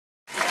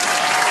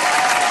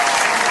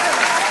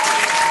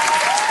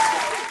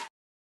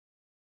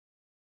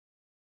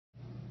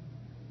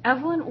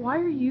Evelyn, why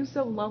are you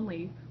so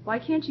lonely? Why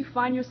can't you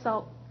find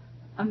yourself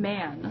a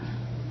man?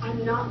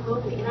 I'm not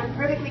lonely, and I'm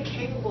perfectly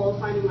capable of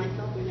finding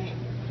myself a man.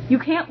 You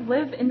can't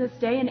live in this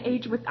day and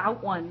age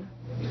without one.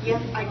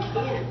 Yes, I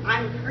can.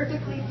 I'm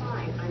perfectly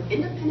fine. I'm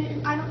independent,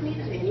 and I don't need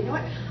a man. You know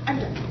what? I'm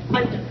done.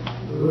 I'm done.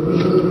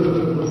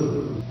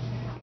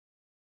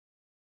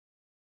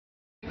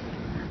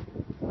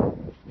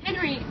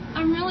 Henry,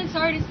 I'm really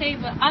sorry to say,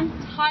 but I'm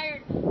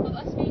tired of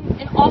us being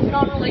an off and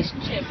on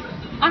relationship.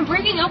 I'm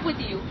breaking up with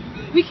you.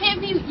 You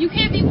can't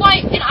be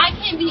white, and I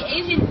can't be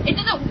Asian. It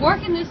doesn't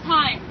work in this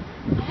time.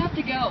 I have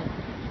to go.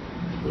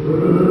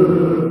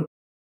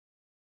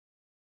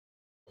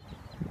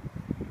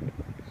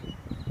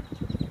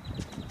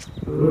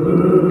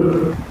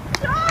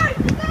 George,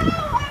 no!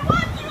 I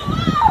want you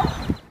alone!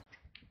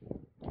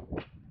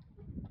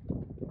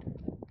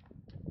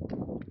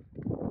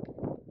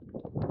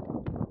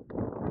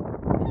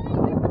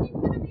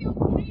 Everything's gonna be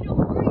okay, don't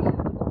worry.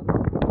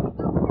 It's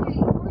okay.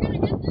 We're gonna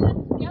get through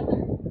this together.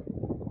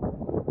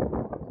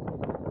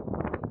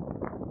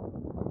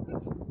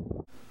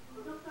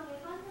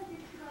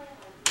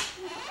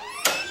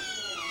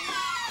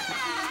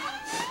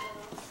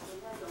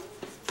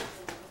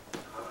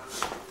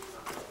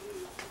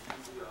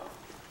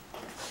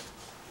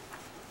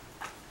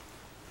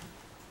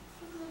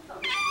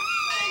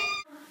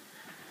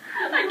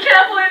 I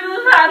can't believe this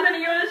is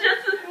happening. It was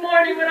just this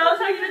morning when I was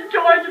talking to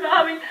George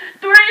about having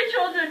 3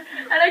 children,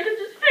 and I could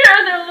just hear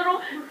their little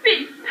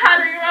feet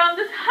pattering around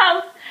this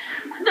house,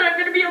 that I'm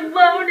going to be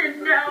alone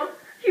in now.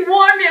 He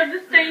warned me of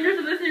the dangers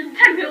of this new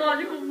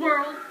technological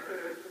world.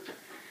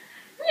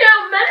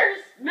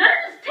 Men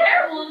are just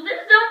terrible.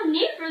 There's no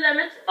need for them.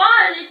 It's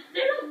fine.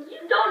 You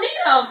don't need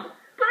them.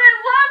 But I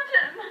loved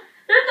him.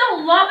 There's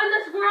no love in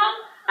this world.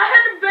 I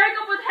had to break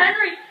up with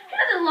Henry. He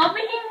doesn't love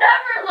me. He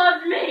never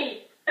loved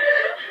me.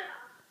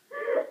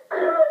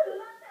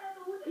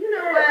 You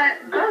know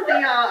what? Both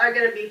of y'all are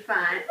going to be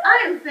fine.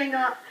 I am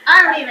single.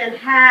 I don't even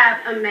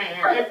have a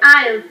man, and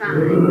I am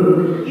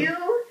fine.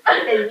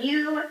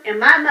 You and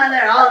my mother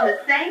are all in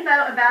the same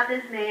boat about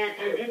this man,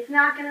 and it's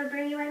not going to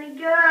bring you any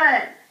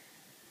good.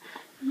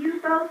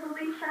 You both will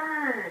be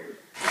fine.